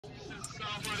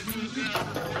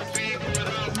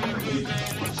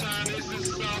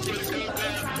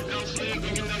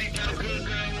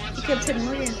Captain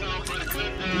Morgan,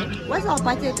 what's our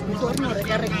budget before no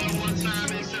recurring?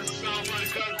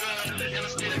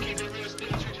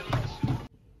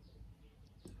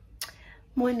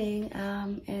 Morning,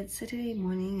 it's Saturday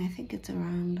morning. I think it's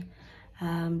around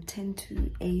 10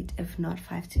 to 8, if not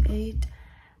 5 to 8.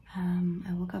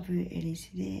 I woke up very early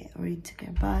today, already took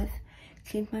a bath,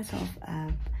 cleaned myself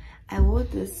up. I wore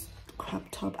this crop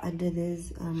top under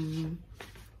this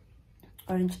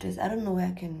orange dress. I don't know where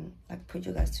I can like put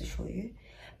you guys to show you,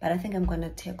 but I think I'm gonna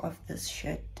take off this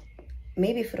shirt.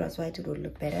 Maybe if it was white it would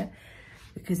look better,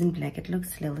 because in black it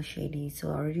looks a little shady. So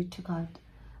I already took out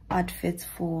outfits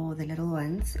for the little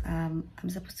ones. I'm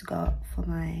supposed to go for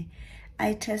my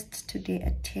eye test today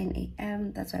at 10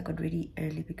 a.m. That's why I got ready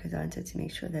early, because I wanted to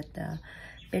make sure that the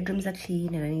bedrooms are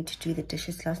clean, and I need to do the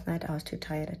dishes. Last night I was too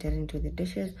tired, I didn't do the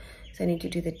dishes, so I need to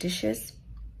do the dishes.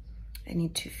 I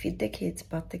need to feed the kids,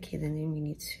 bath the kids, and then we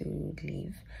need to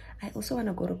leave. I also want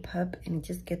to go to pub and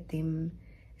just get them,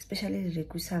 especially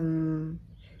some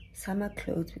summer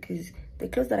clothes, because the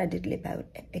clothes that I did lay out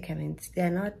at Ekamens, they are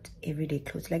not everyday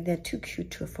clothes. Like, they're too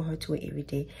cute for her to wear every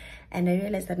day. And I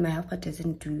realized that my helper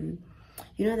doesn't do,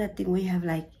 you know, that thing where you have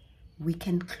like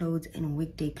weekend clothes and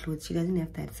weekday clothes. She doesn't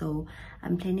have that. So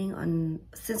I'm planning on,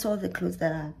 since all the clothes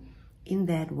that are in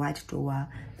that white drawer,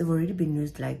 they've already been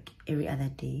used like every other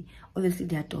day. Obviously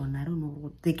they're torn, I don't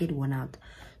know, they get worn out.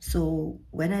 So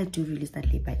when I do release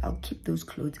that lay-by, I'll keep those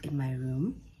clothes in my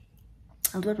room.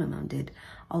 I'll do what my mom did.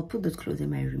 I'll put those clothes in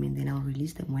my room, and then I'll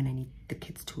release them when I need the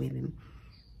kids to wear them.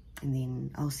 And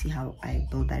then I'll see how I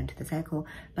build that into the cycle.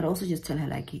 But also just tell her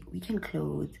like weekend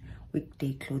clothes,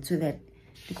 weekday clothes, so that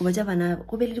they're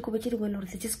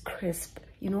just crisp,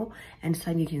 you know, and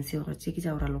some you can see whatever.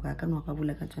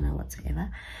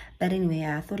 But anyway,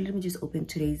 I thought let me just open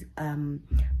today's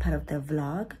part of the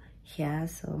vlog here.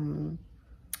 So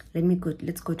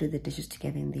let's go do the dishes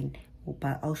together, and then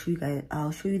I'll show you guys,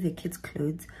 I'll show you the kids'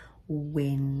 clothes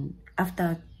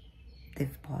after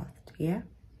they've bathed.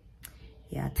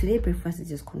 Yeah, today breakfast is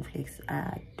just cornflakes.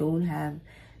 I don't have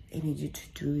energy to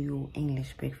do your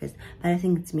English breakfast, but I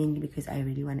think it's mainly because I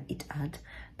really want to eat out.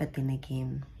 But then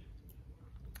again,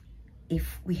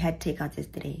 if we had takeout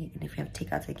yesterday and if we have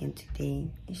takeout again today,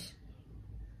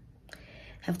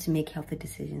 have to make healthy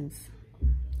decisions,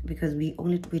 because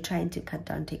we're trying to cut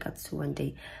down takeouts to one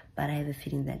day, but I have a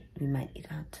feeling that we might eat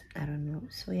out. I don't know.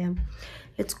 So yeah,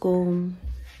 let's go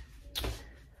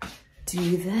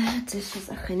do that. It's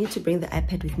just, I need to bring the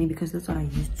iPad with me, because that's what I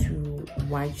use to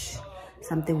watch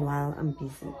something while I'm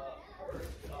busy.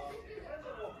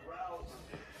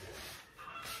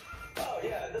 Oh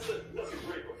yeah, that's a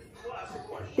great one. Classic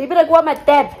question. Leave it like what my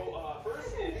dad.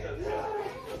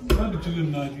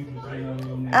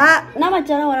 Now my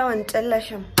channel what I want to tell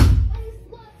you.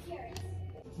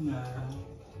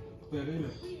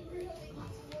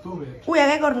 We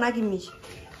are going to give me.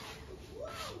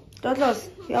 Toddlers,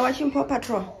 you are watching Paw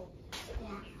Patrol.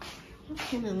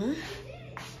 Okay, Mama.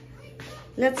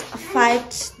 Let's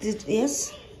fight this.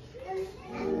 Yes.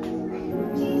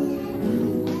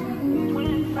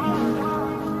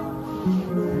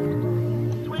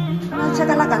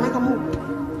 Chakalaka, kamu.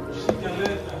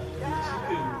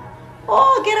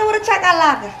 Oh, get over the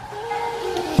chakalaka.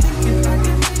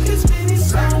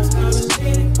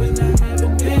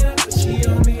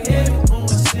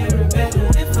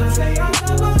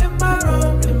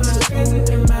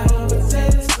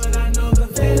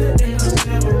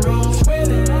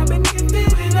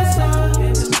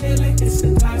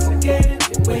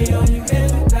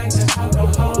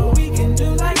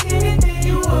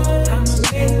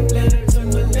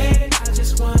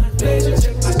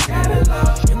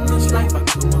 Life I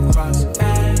come across,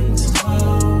 and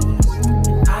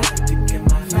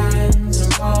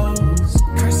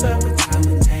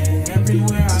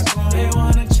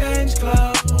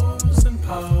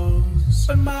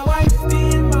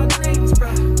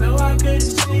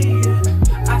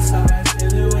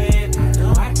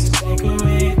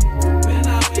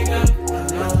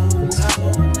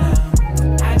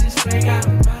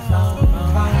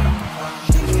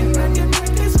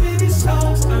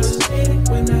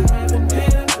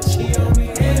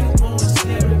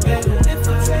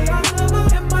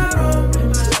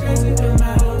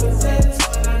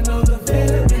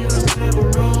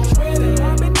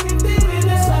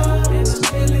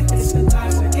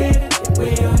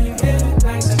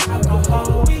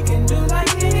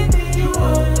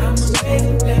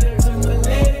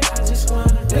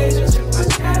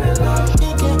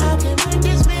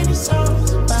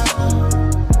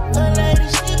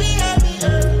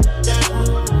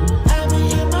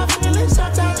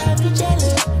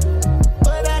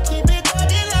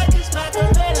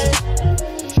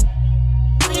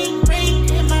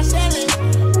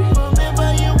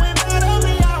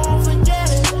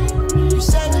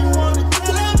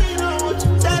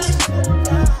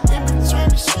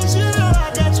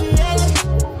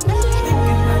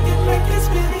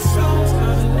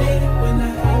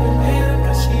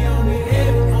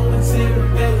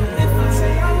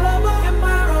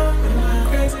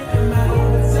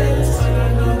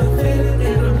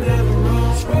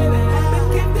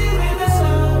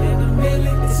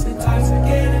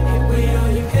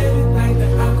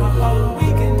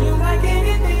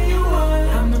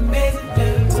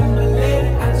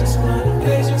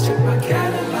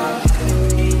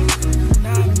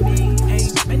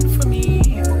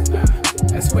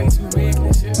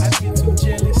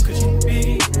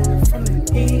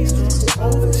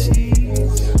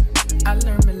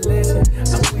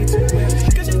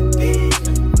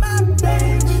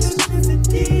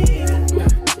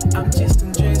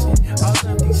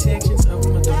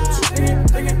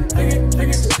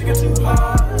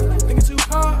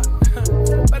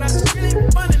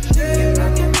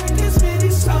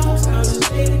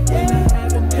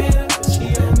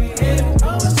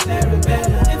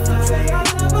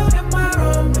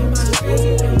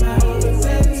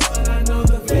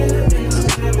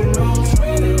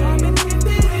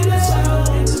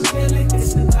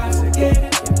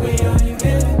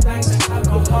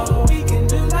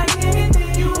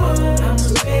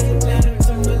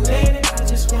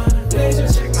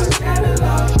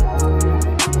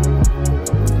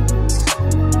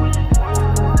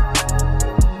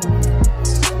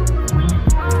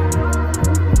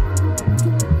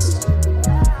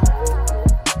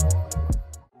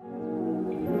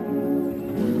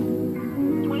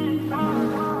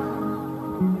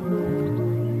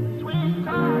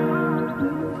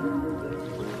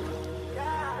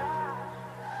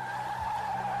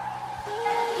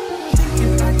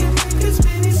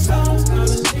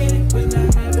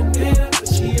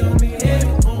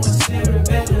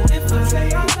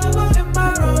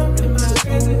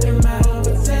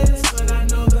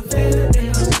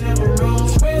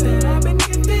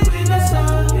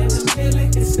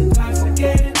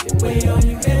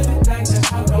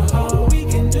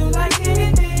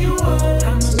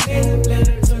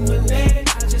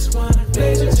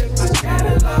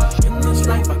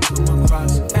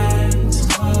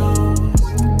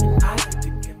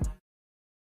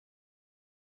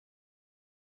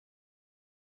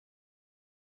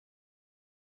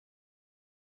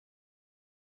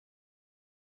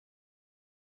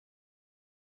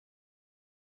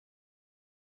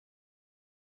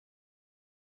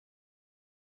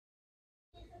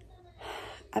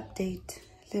Update.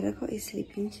 Lirako is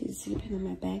sleeping. She's sleeping on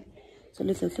my back. So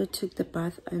Lirako took the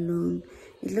bath alone.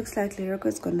 It looks like Lirako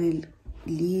is gonna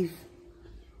leave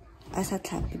as a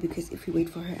clap because if we wait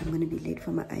for her, I'm gonna be late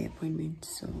for my eye appointment.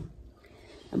 So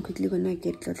I'm quickly gonna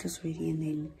get clothes ready and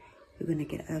then we're gonna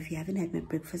get out of here. I haven't had my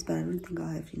breakfast, but I don't think I'll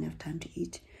have enough time to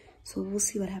eat. So we'll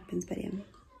see what happens. But yeah.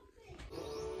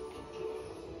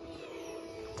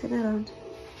 Turn around.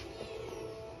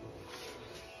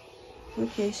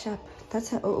 Okay, sharp. That's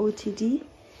her OOTD.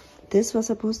 This was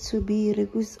supposed to be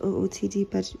Riku's OOTD,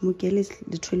 but Mugel is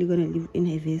literally gonna live in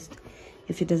her vest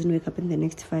if she doesn't wake up in the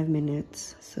next 5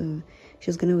 minutes. So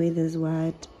she's gonna wear these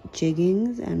white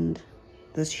jeggings and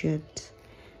this shirt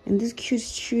and these cute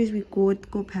shoes we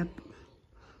got go pep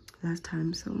last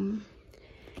time. So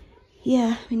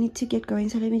yeah, we need to get going.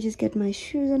 So let me just get my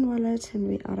shoes and wallet and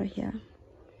we're out of here.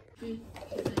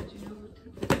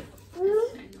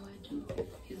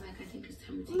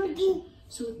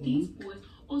 So these boys,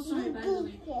 oh sorry, by the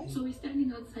way, so we're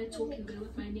standing outside talking there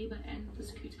with my neighbor and the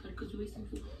security guard because we're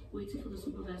waiting for the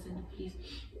supervisor and the police.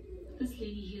 This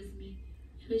lady hears me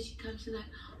and when she comes, she's like,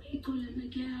 hey, told him,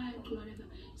 like, yeah, I told whatever.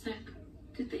 It's like,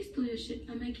 did they steal your shit?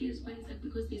 I'm like, yes, but it's like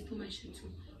because they stole my shit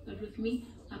too. But with me,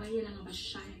 I was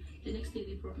shy. The next day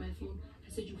they brought my phone. I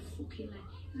said, you fucking lie.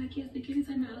 He's like, yes, they came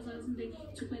inside my house, and they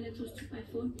took my laptop, took my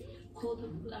phone, called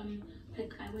them,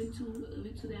 like I went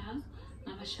to their house. I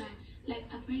was shy. Like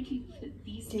apparently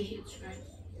these kids, right?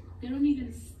 They don't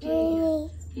even stay here.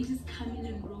 They just come in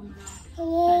and roam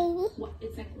around. But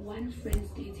it's like one friend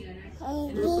stays here, right?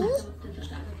 And the other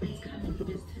friends come and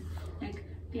visit him. Like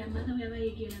their mother, wherever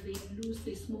you get, they lose,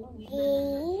 they smoke weed.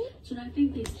 So I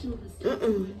think they steal the stuff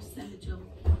and sell it to them.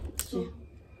 So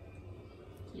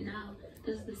now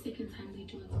this is the second time they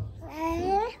do it. So,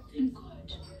 thank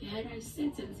God. Had I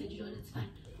said and said, you know, it's fine.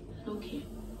 I don't care.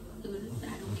 I don't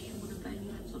care. I'm gonna buy a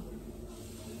new laptop.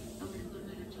 I'm gonna go to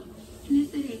my laptop. And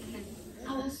yesterday, I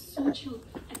was so chill.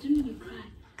 I didn't even cry.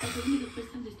 It was only the first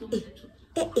time they stole my laptop.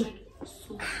 I cried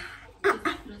so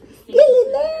hard.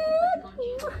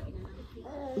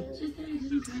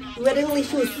 Wearing only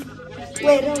shoes.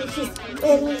 Wearing only shoes.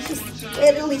 Wearing only shoes.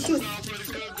 Wearing only shoes.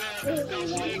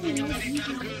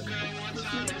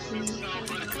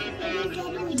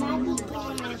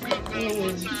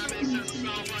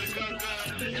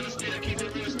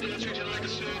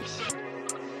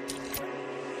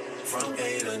 From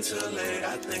 8 until 8,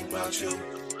 I think about you.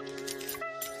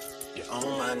 You're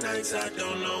on my nights, I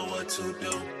don't know what to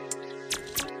do.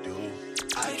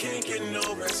 I can't get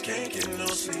no rest, can't get no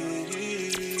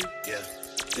sleep. Yeah,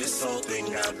 this whole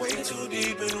thing got way too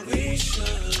deep, and we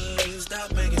should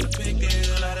stop making a big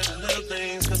deal out of the little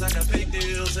things. Cause I got big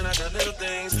deals and I got little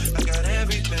things. I got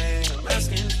everything I'm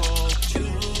asking for you.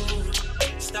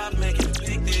 Stop making a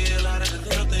big deal out of the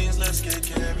little things. Let's get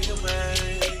carried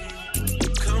away.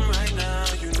 Come right now,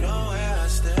 you know where I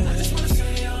stand. I just wanna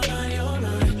say you're mine, you're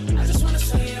mine. I just wanna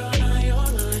say you're mine, you're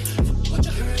mine. What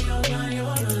you heard, you're mine, you're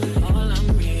mine. All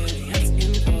I'm really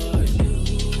asking for you.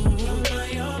 You're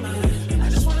mine, you're mine. I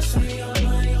just wanna say you're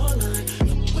mine, you're mine.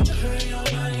 What you heard, you're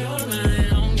mine, you're mine.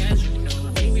 Long as you know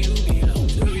who you belong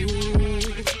to.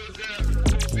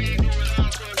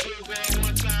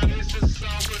 One time, this is a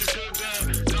song for the good girl.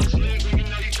 Don't sleep when you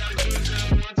know you got a good girl.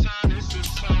 One time, this is a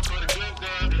song for the good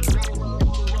girl. Roll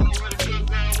with a good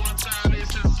girl. One time, this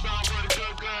is a song for the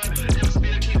good girl. Never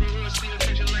still keep it real, still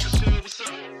treat you like a silver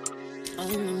sun. On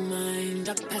my mind,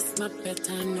 I passed my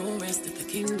bedtime, no rest at the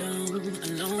kingdom.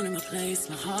 Alone in my place,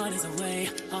 my heart is away.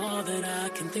 All that I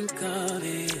can think of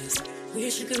is we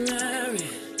should get married.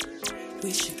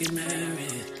 We should get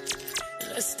married.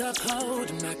 Let's stop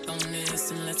holding back on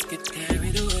this and let's get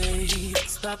carried away.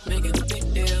 Stop making a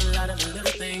big deal out of the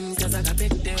little things. Cause I got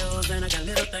big deals and I got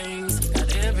little things.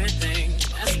 Got everything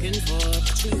asking for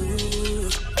you.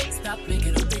 Stop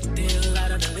making a big deal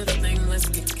out of the little thing. Let's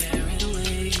get carried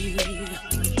away.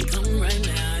 Come right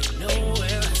now, you know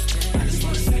where I stand. I just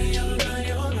wanna say you're mine,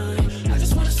 you're mine. I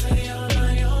just wanna say you're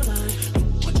mine, you're mine.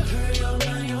 What you heard, you're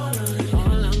mine, you're mine.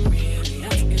 All I'm really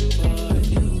asking for is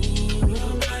you.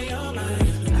 You're mine, you're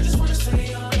mine. I just wanna say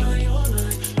you're mine, you're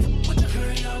mine. What you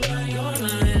heard, you're mine, you're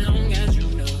mine. Long as you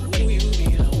know who you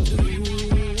belong to.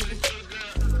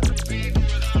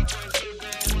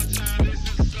 One time, this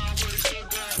is a song for the good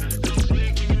girl. Don't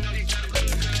sleep.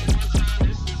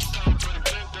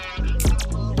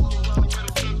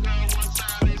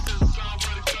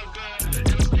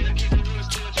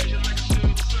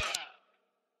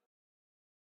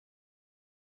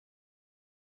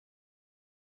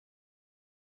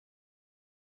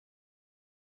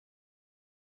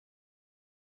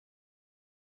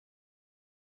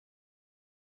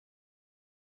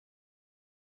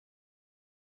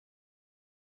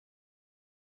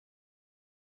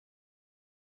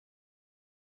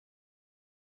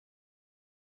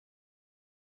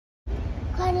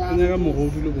 Nyaka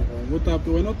mogodu le bogogo. O tape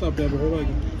wena o tape ya bogogo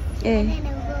ke. Eh.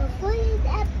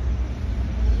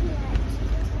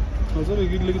 O sa re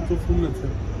ke le ke tlo founa tse.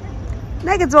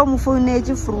 Na ke tswa mo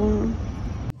founetse from.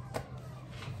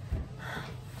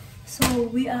 So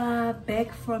we are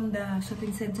back from the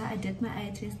shopping center. I did my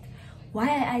eye test. Why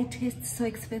are eye tests so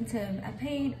expensive? I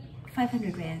paid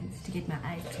 500 rands to get my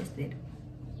eyes tested.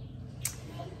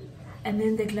 And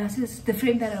then the glasses, the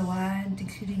frame that I want,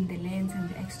 including the lens and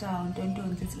the extra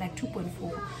tones, it's like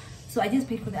 2.4. So I just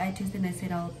paid for the eye test and I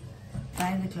said I'll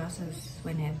buy the glasses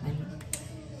when I have money.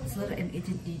 It's not an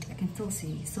urgent need, I can still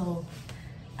see. So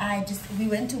we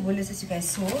went to Woolies as you guys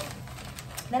saw.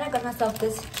 Then I got myself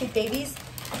this cute babies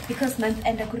because month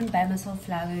end I couldn't buy myself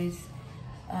flowers.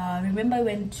 Remember I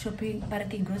went shopping,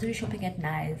 grocery shopping at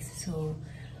Nice. So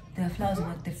the flowers were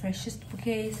not the freshest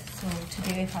bouquets. So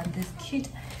today I found this cute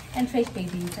and fresh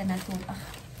babies and I thought,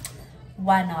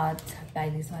 why not buy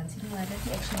these ones? You know what, let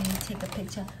me actually take a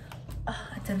picture.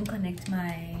 I didn't connect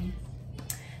my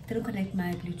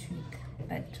Bluetooth,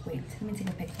 but wait, let me take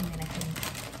a picture and then I can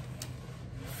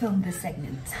film this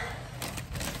segment.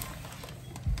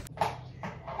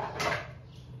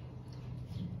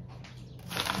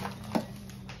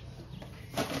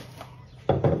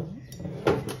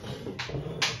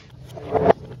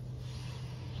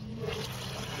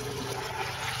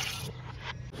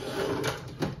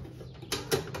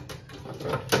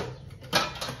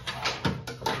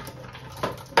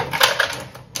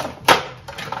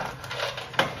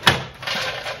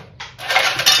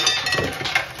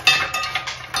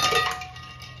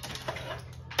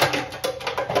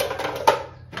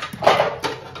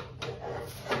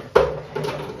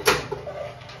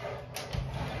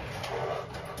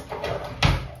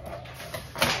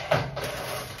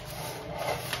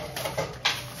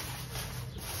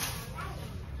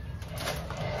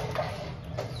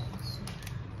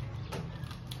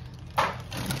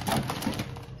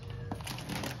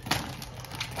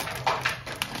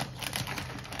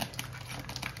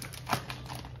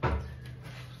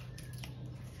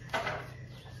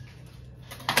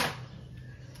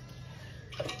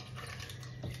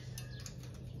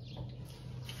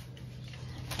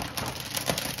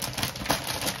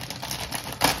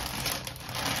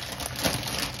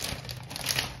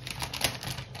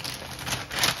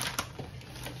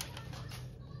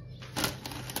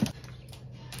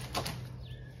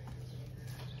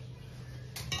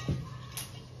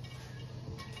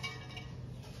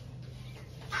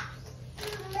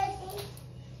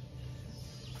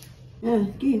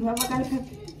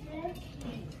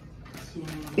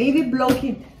 Baby block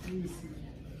it.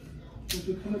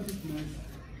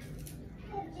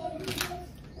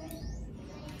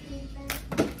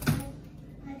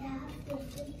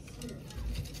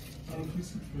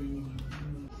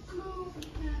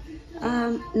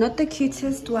 Not the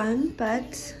cutest one,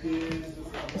 but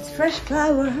it's fresh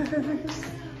flowers.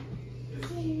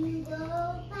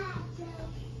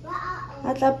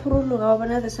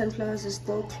 The sunflowers are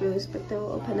still closed, but they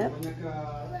will open up.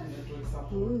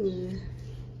 Ooh.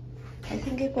 I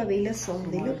think they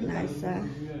look nicer.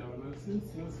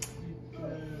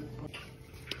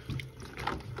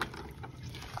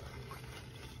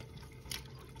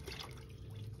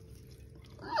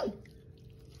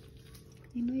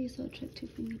 You know you're so attractive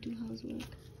when you do housework.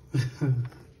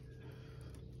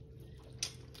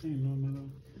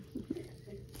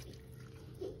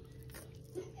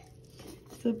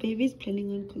 So baby's planning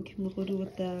on cooking morodo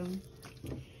with the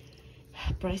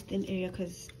breast end area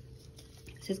because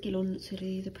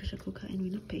the pressure cooker and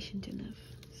we're not patient enough.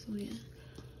 So yeah,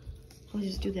 I'll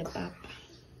just do that up.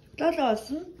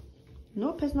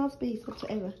 No personal space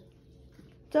whatsoever.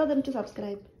 Tell them to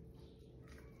subscribe.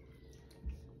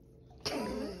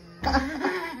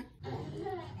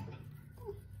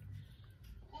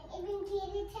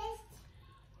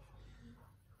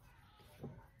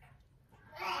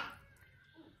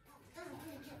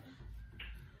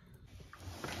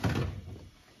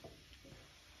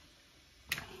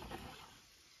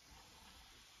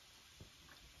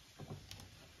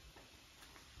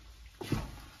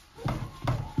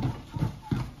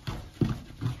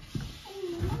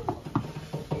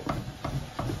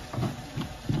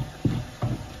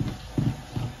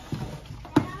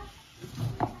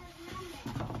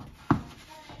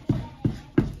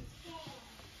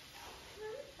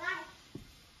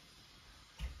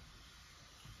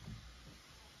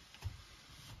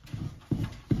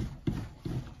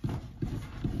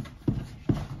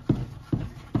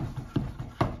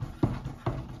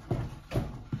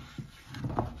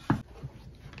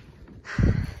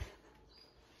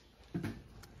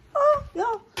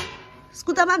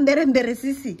 Skuta mambere mbere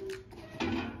sisi.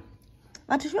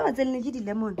 But sure, what's the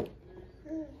lemon?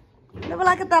 Never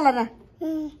like a talana.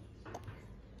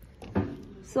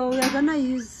 So we are gonna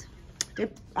use the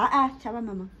chava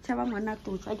mama. Chava mama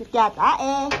to try to get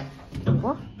oh.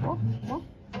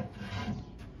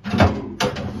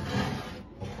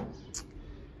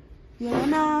 We are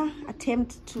gonna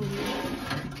attempt to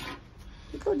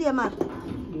go dear man.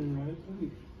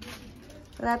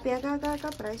 Rapia gaga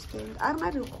price thing. I'm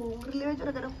not a cool really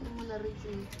gonna go on the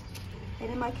region.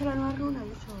 And my killer one room,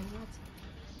 I'm sure.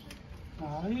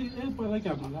 I like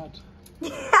a lot.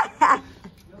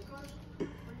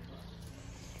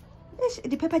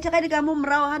 The pepper jacket got mum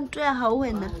raw and try how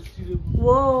when.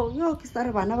 Whoa, you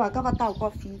start one of a cup of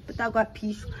coffee, but I got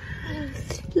peace.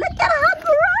 Look at her.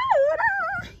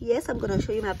 Yes, I'm gonna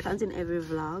show you my plants in every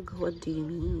vlog. What do you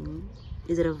mean?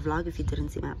 Is it a vlog if you didn't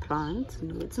see my plants?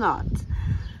 No, it's not.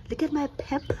 Look at my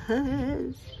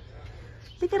peppers.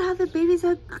 Look at how the babies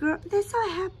are they're so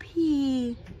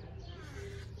happy.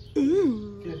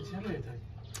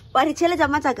 What a challenge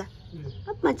Mataka.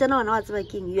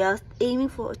 You are aiming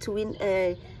to win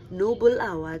a Nobel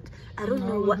Award. I don't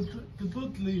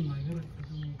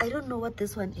know what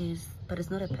this one is, but it's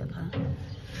not a pepper.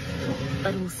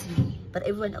 But we'll see. But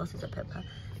everyone else is a pepper.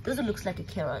 This one looks like a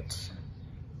carrot.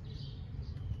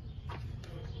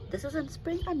 This is a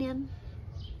spring onion.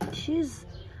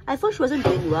 I thought she wasn't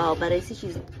doing well, but I see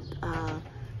she's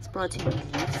sprouting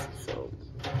leaves, so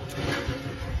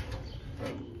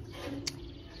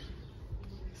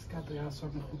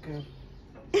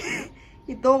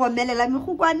you don't want me like me.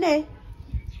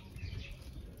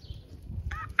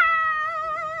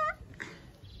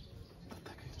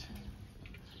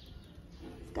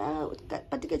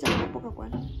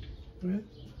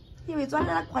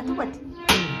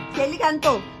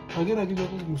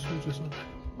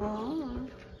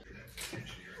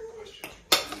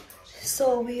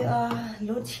 So we are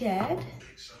load shared.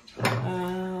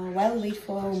 While we wait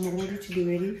for Morodi to be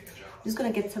ready, I'm just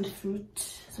gonna get some fruit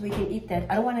so we can eat that.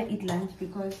 I don't want to eat lunch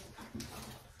because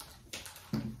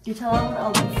you tell me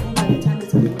I'll be full by the time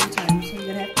it's going to be time. So you're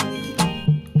gonna have this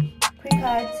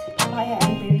pre-cut papaya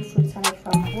and berry fruit salad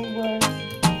from Woolworths.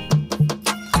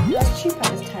 It was cheap at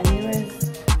this time. It was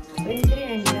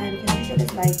 $23.99 because usually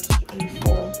it's like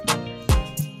 $84.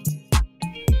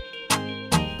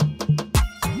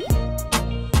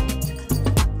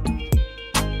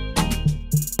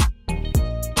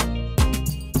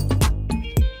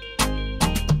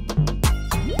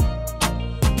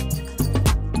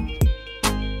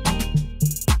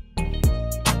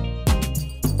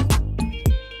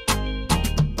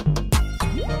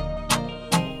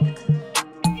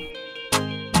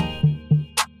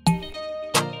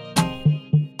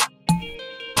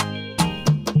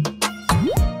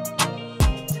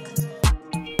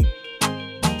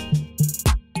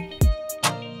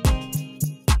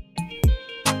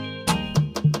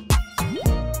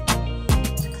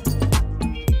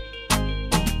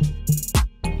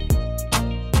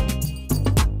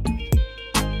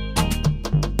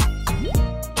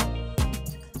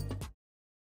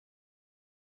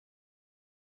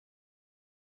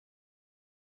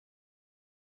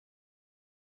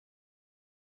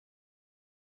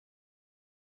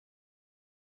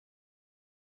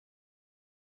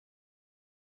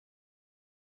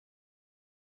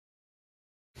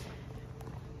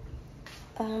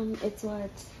 It's what?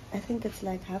 I think it's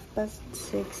like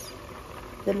 6:30.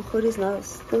 The mkhuri is now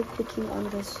still cooking on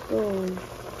the stove.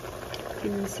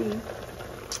 Can you see?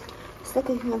 Still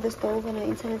cooking on the stove and our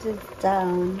internet is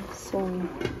down. So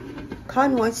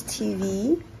can't watch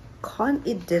TV, can't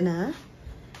eat dinner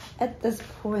at this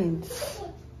point.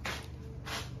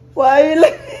 Why are you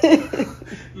laughing?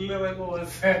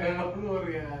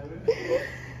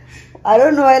 I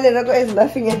don't know why Lenako is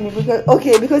laughing at me because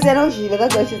I know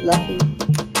that's why she's laughing.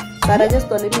 But I just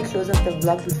thought let me close up the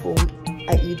vlog before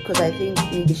I eat because I think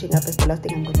me dishing up is the last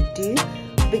thing I'm gonna do.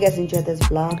 Hope you guys enjoyed this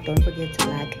vlog. Don't forget to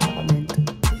like, comment,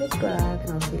 subscribe,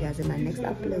 and I'll see you guys in my next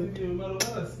upload.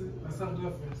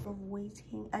 I'm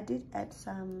waiting. I did add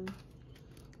some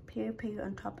peri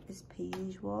on top as per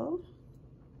usual.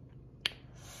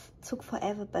 Took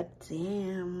forever, but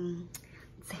damn.